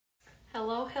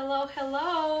Hello, hello,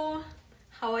 hello.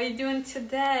 How are you doing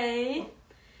today?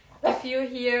 If you're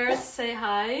here, say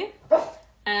hi.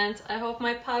 And I hope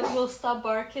my pug will stop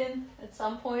barking at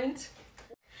some point.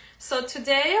 So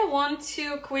today I want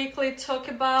to quickly talk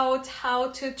about how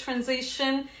to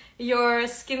transition your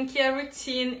skincare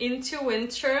routine into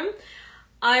winter.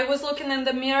 I was looking in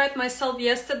the mirror at myself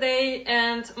yesterday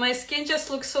and my skin just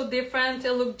looks so different.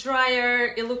 It looked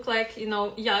drier, it looked like,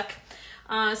 yuck.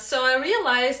 So I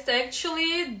realized I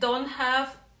actually don't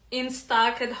have in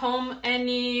stock at home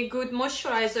any good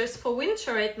moisturizers for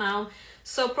winter right now.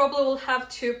 So probably will have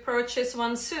to purchase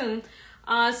one soon.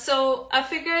 So I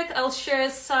figured I'll share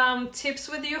some tips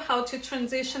with you how to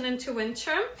transition into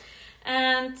winter.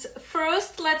 And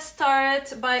first, let's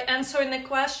start by answering the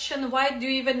question, why do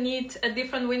you even need a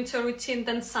different winter routine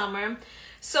than summer?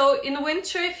 So in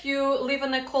winter, if you live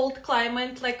in a cold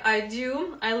climate like I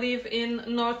do, I live in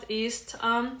Northeast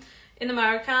in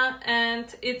America, and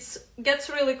it gets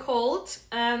really cold.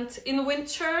 And in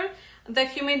winter, the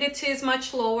humidity is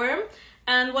much lower.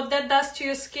 And what that does to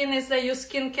your skin is that your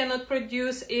skin cannot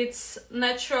produce its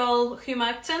natural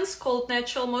humectants called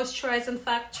natural moisturizing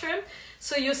factor.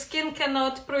 So your skin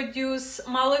cannot produce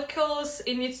molecules,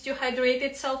 it needs to hydrate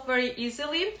itself very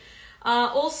easily.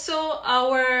 Also,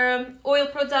 our oil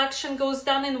production goes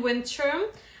down in winter,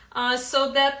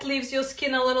 so that leaves your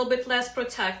skin a little bit less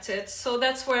protected. So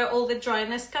that's where all the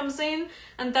dryness comes in.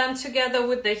 And then together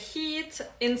with the heat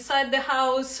inside the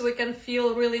house, we can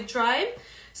feel really dry.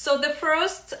 So the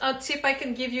first tip I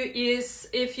can give you is,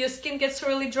 if your skin gets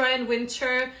really dry in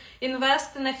winter,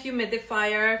 invest in a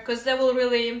humidifier, because that will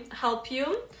really help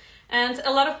you. And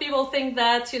a lot of people think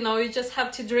that, you just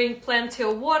have to drink plenty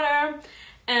of water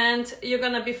and you're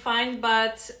gonna be fine,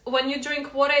 but when you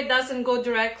drink water, it doesn't go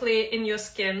directly in your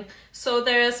skin. So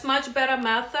there's much better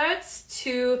methods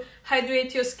to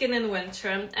hydrate your skin in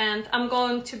winter, and I'm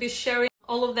going to be sharing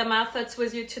all of the methods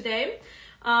with you today.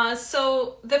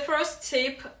 So the first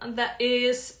tip that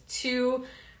is to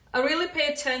really pay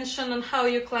attention on how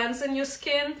you cleanse in your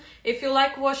skin. If you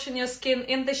like washing your skin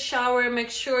in the shower,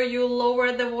 make sure you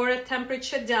lower the water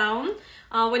temperature down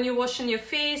when you're washing your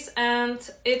face. And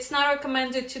it's not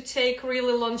recommended to take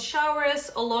really long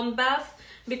showers or long bath,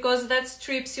 because that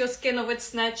strips your skin of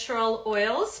its natural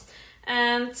oils.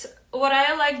 And what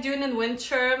I like doing in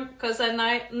winter, because I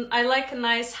like a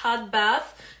nice hot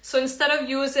bath. So instead of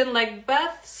using like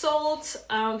bath salt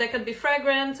that can be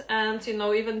fragrant and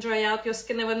even dry out your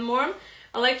skin even more,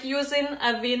 I like using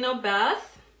Aveeno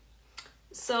bath.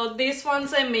 So this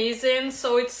one's amazing.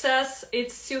 So it says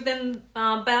it's soothing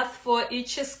bath for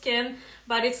itchy skin,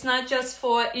 but it's not just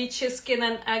for itchy skin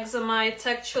and eczema. It's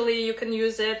actually, you can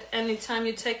use it anytime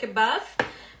you take a bath.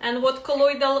 And what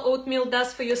colloidal oatmeal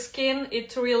does for your skin,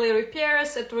 it really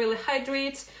repairs, it really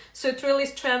hydrates, so it really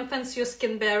strengthens your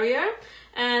skin barrier.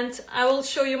 And I will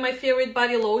show you my favorite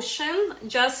body lotion.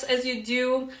 Just as you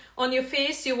do on your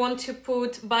face, you want to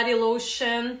put body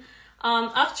lotion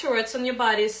afterwards on your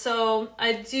body. So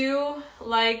I do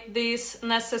like this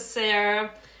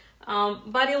Necessaire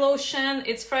body lotion.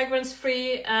 It's fragrance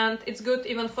free and it's good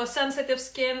even for sensitive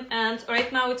skin. And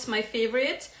right now it's my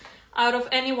favorite out of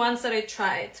any ones that I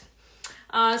tried.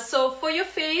 So for your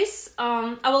face,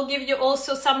 I will give you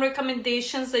also some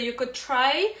recommendations that you could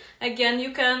try. Again,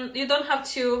 you don't have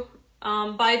to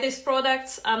buy these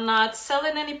products. I'm not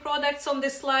selling any products on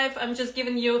this live. I'm just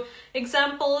giving you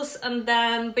examples, and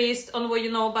then based on what you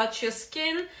know about your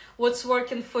skin, what's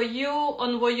working for you,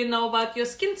 on what you know about your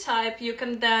skin type, you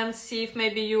can then see if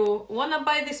maybe you want to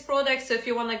buy these products, if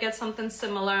you want to get something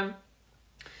similar.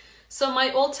 So my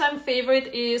all-time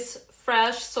favorite is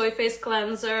Fresh Soy Face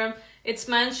Cleanser. It's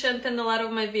mentioned in a lot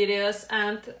of my videos,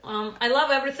 and I love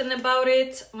everything about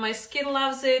it. My skin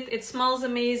loves it. It smells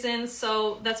amazing,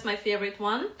 so that's my favorite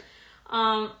one.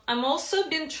 I'm also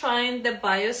been trying the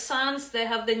Biossance. They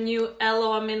have the new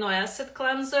Aloe Amino Acid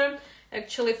Cleanser.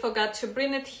 Actually forgot to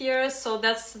bring it here, so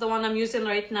that's the one I'm using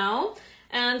right now.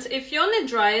 And if you're on the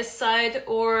drier side,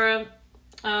 or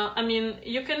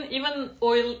you can even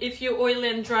if you're oily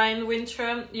and dry in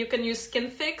winter, you can use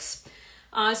Skinfix.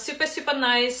 Super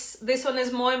nice. This one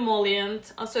is more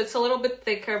emollient, so it's a little bit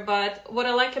thicker, but what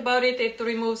I like about it, it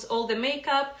removes all the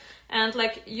makeup, and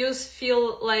like you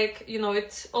feel like,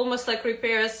 it almost like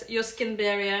repairs your skin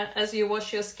barrier as you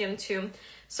wash your skin too.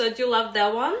 So I do love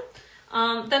that one.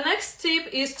 The next tip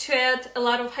is to add a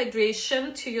lot of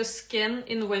hydration to your skin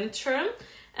in winter,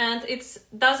 and it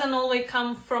doesn't only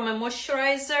come from a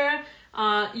moisturizer.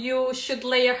 You should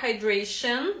layer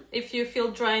hydration. If you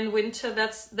feel dry in winter,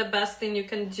 that's the best thing you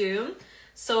can do.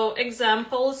 So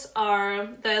examples are,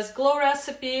 there's Glow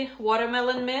Recipe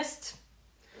Watermelon Mist.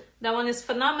 That one is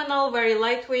phenomenal, very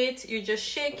lightweight. You just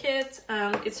shake it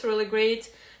and it's really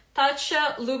great.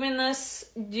 Tatcha Luminous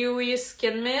Dewy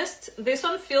Skin Mist. This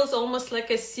one feels almost like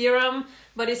a serum,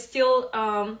 but it's still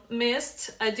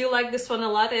mist. I do like this one a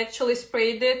lot. I actually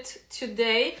sprayed it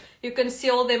today. You can see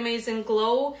all the amazing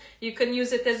glow. You can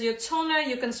use it as your toner.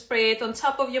 You can spray it on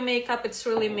top of your makeup. It's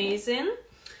really amazing.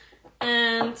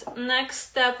 And next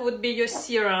step would be your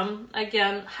serum.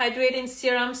 Again, hydrating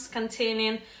serums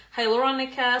containing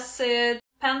hyaluronic acid,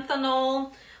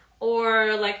 panthenol,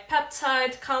 or like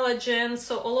peptide, collagen.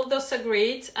 So all of those are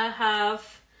great. I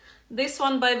have this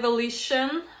one by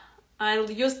Volition. I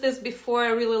used this before. I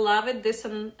really love it. This is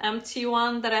an empty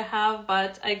one that I have,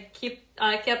 but I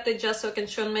kept it just so I can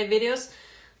show in my videos.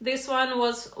 This one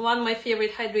was one of my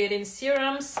favorite hydrating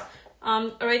serums.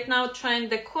 Right now trying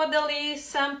the Caudalie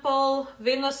sample.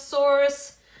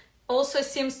 Vinosource also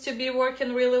seems to be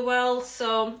working really well,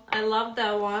 so I love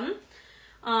that one.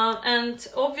 And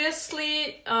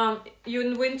obviously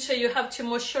in winter you have to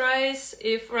moisturize.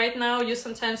 If right now you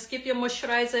sometimes skip your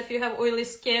moisturizer if you have oily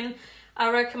skin, I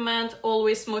recommend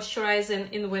always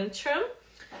moisturizing in winter.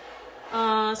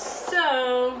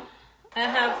 So I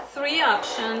have three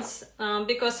options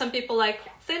because some people like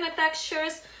thinner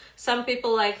textures, some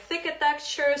people like thicker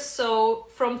textures. So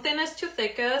from thinnest to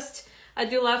thickest, I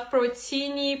do love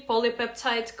Protini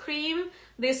Polypeptide Cream.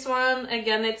 This one,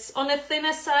 again, it's on the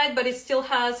thinner side, but it still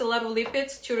has a lot of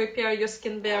lipids to repair your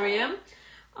skin barrier.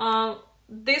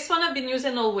 This one I've been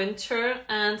using all winter,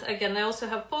 and again, I also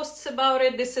have posts about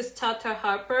it. This is Tata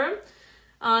Harper.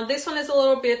 This one is a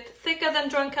little bit thicker than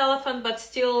Drunk Elephant, but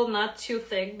still not too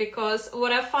thick, because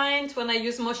what I find when I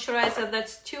use moisturizer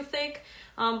that's too thick,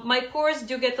 my pores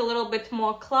do get a little bit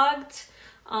more clogged.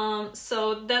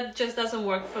 So that just doesn't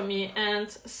work for me, and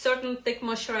certain thick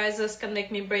moisturizers can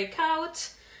make me break out.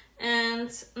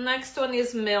 And next one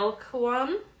is Milk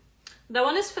one. That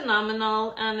one is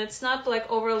phenomenal, and it's not like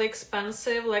overly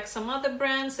expensive like some other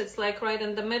brands. It's like right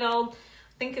in the middle.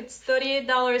 I think it's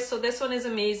 $38, so this one is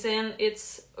amazing.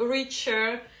 It's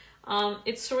richer.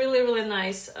 It's really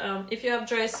nice. If you have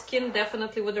dry skin,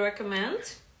 definitely would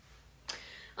recommend.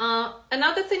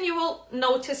 Another thing you will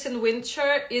notice in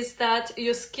winter is that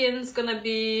your skin's gonna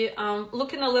be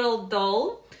looking a little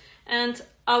dull, and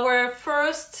our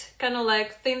first kind of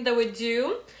like thing that we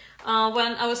do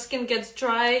when our skin gets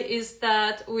dry is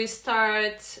that we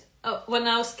start, when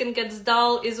our skin gets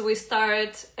dull is we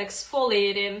start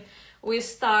exfoliating, we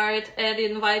start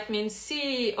adding vitamin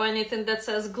C or anything that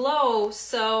says glow.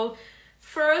 So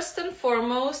first and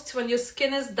foremost, when your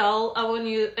skin is dull, I want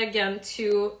you again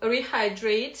to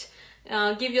rehydrate.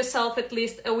 Give yourself at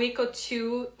least a week or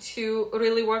two to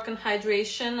really work on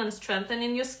hydration and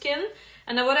strengthening your skin.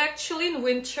 And I would actually in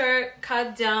winter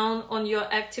cut down on your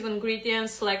active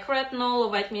ingredients like retinol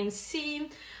or vitamin C,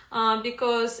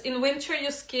 because in winter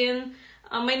your skin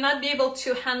may not be able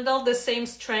to handle the same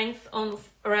strength on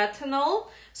retinol.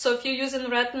 So if you're using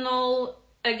retinol,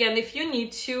 again, if you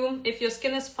need to, if your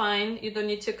skin is fine, you don't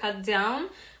need to cut down.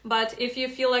 But if you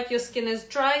feel like your skin is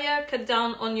drier, cut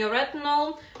down on your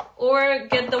retinol, or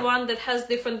get the one that has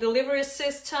different delivery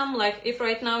system. Like if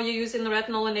right now you're using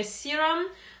retinol in a serum,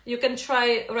 you can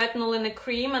try retinol in a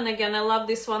cream. And again, I love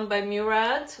this one by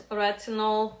Murad,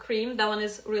 retinol cream. That one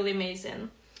is really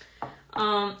amazing.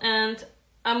 And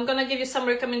I'm gonna give you some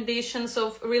recommendations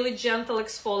of really gentle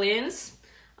exfoliants.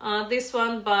 This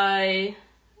one by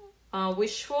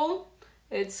Wishful,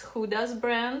 it's Huda's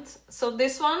brand. So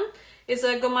this one is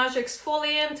a gommage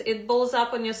exfoliant. It balls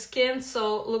up on your skin,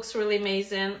 so looks really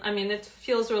amazing. I mean, it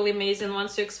feels really amazing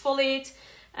once you exfoliate,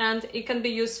 and it can be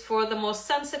used for the most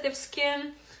sensitive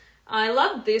skin. I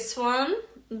love this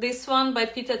one by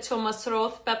Peter Thomas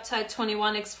Roth, Peptide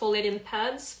 21 exfoliating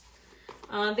pads.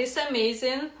 These are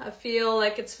amazing. I feel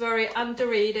like it's very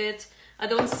underrated. I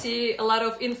don't see a lot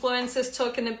of influencers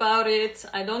talking about it.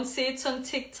 I don't see it on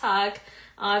TikTok.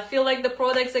 I feel like the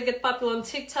products that get popular on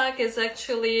TikTok is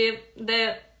actually,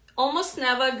 they're almost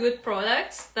never good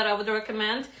products that I would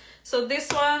recommend. So this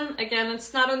one, again,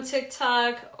 it's not on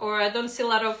TikTok, or I don't see a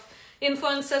lot of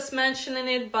influencers mentioning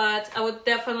it, but I would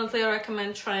definitely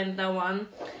recommend trying that one.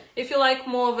 If you like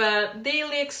more of a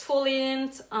daily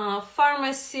exfoliant,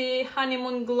 Pharmacy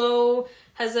Honeymoon Glow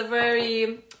has a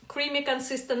very creamy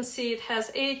consistency. It has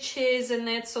AHAs in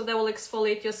it, so that will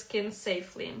exfoliate your skin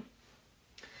safely.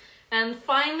 And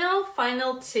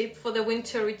final tip for the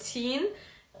winter routine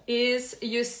is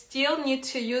you still need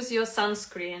to use your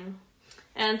sunscreen.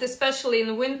 And especially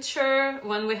in winter,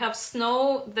 when we have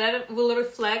snow, that will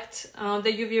reflect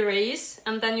the UV rays,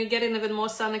 and then you get in even more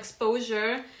sun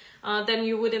exposure. than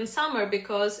you would in summer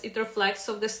because it reflects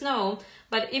off the snow.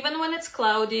 But even when it's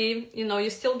cloudy, you know, you're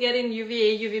still getting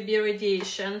UVA, UVB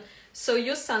radiation. So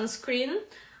use sunscreen.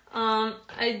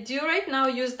 I do right now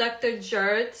use Dr.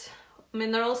 Jart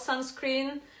mineral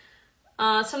sunscreen.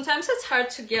 Sometimes it's hard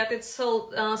to get it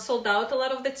sold out a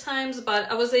lot of the times,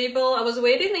 but I was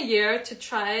waiting a year to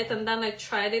try it, and then I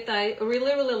tried it. I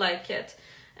really like it.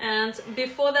 And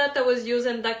before that I was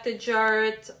using Dr.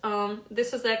 Jart.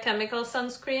 This is their chemical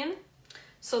sunscreen,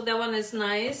 so that one is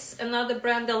nice. Another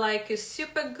brand I like is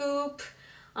Supergoop.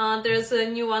 There's a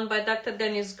new one by Dr.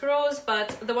 Dennis Gross, but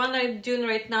the one I'm doing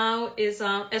right now is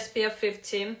SPF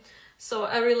 50. So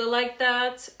I really like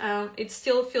that. It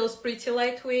still feels pretty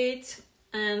lightweight,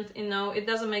 and you know, it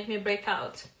doesn't make me break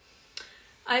out.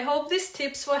 I hope these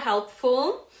tips were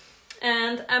helpful,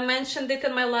 and I mentioned it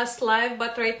in my last live,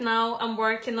 but right now I'm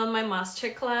working on my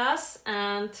masterclass,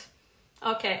 and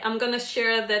okay, I'm gonna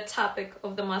share the topic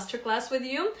of the masterclass with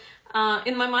you.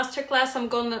 In my masterclass,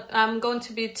 I'm going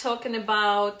to be talking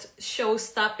about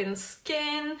show-stopping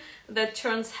skin that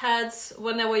turns heads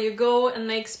whenever you go and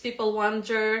makes people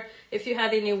wonder if you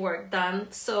had any work done.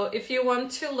 So if you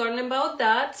want to learn about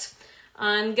that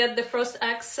and get the first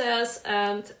access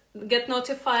and get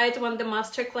notified when the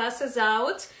masterclass is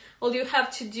out, all you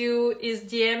have to do is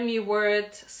DM me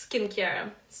word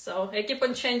skincare. So I keep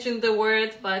on changing the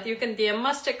word, but you can DM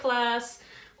masterclass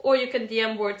or you can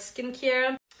DM word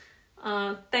skincare.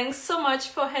 Thanks so much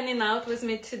for hanging out with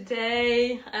me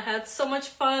today. I had so much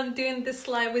fun doing this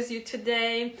live with you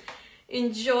today.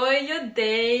 Enjoy your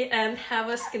day and have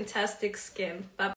a skintastic skin. Bye.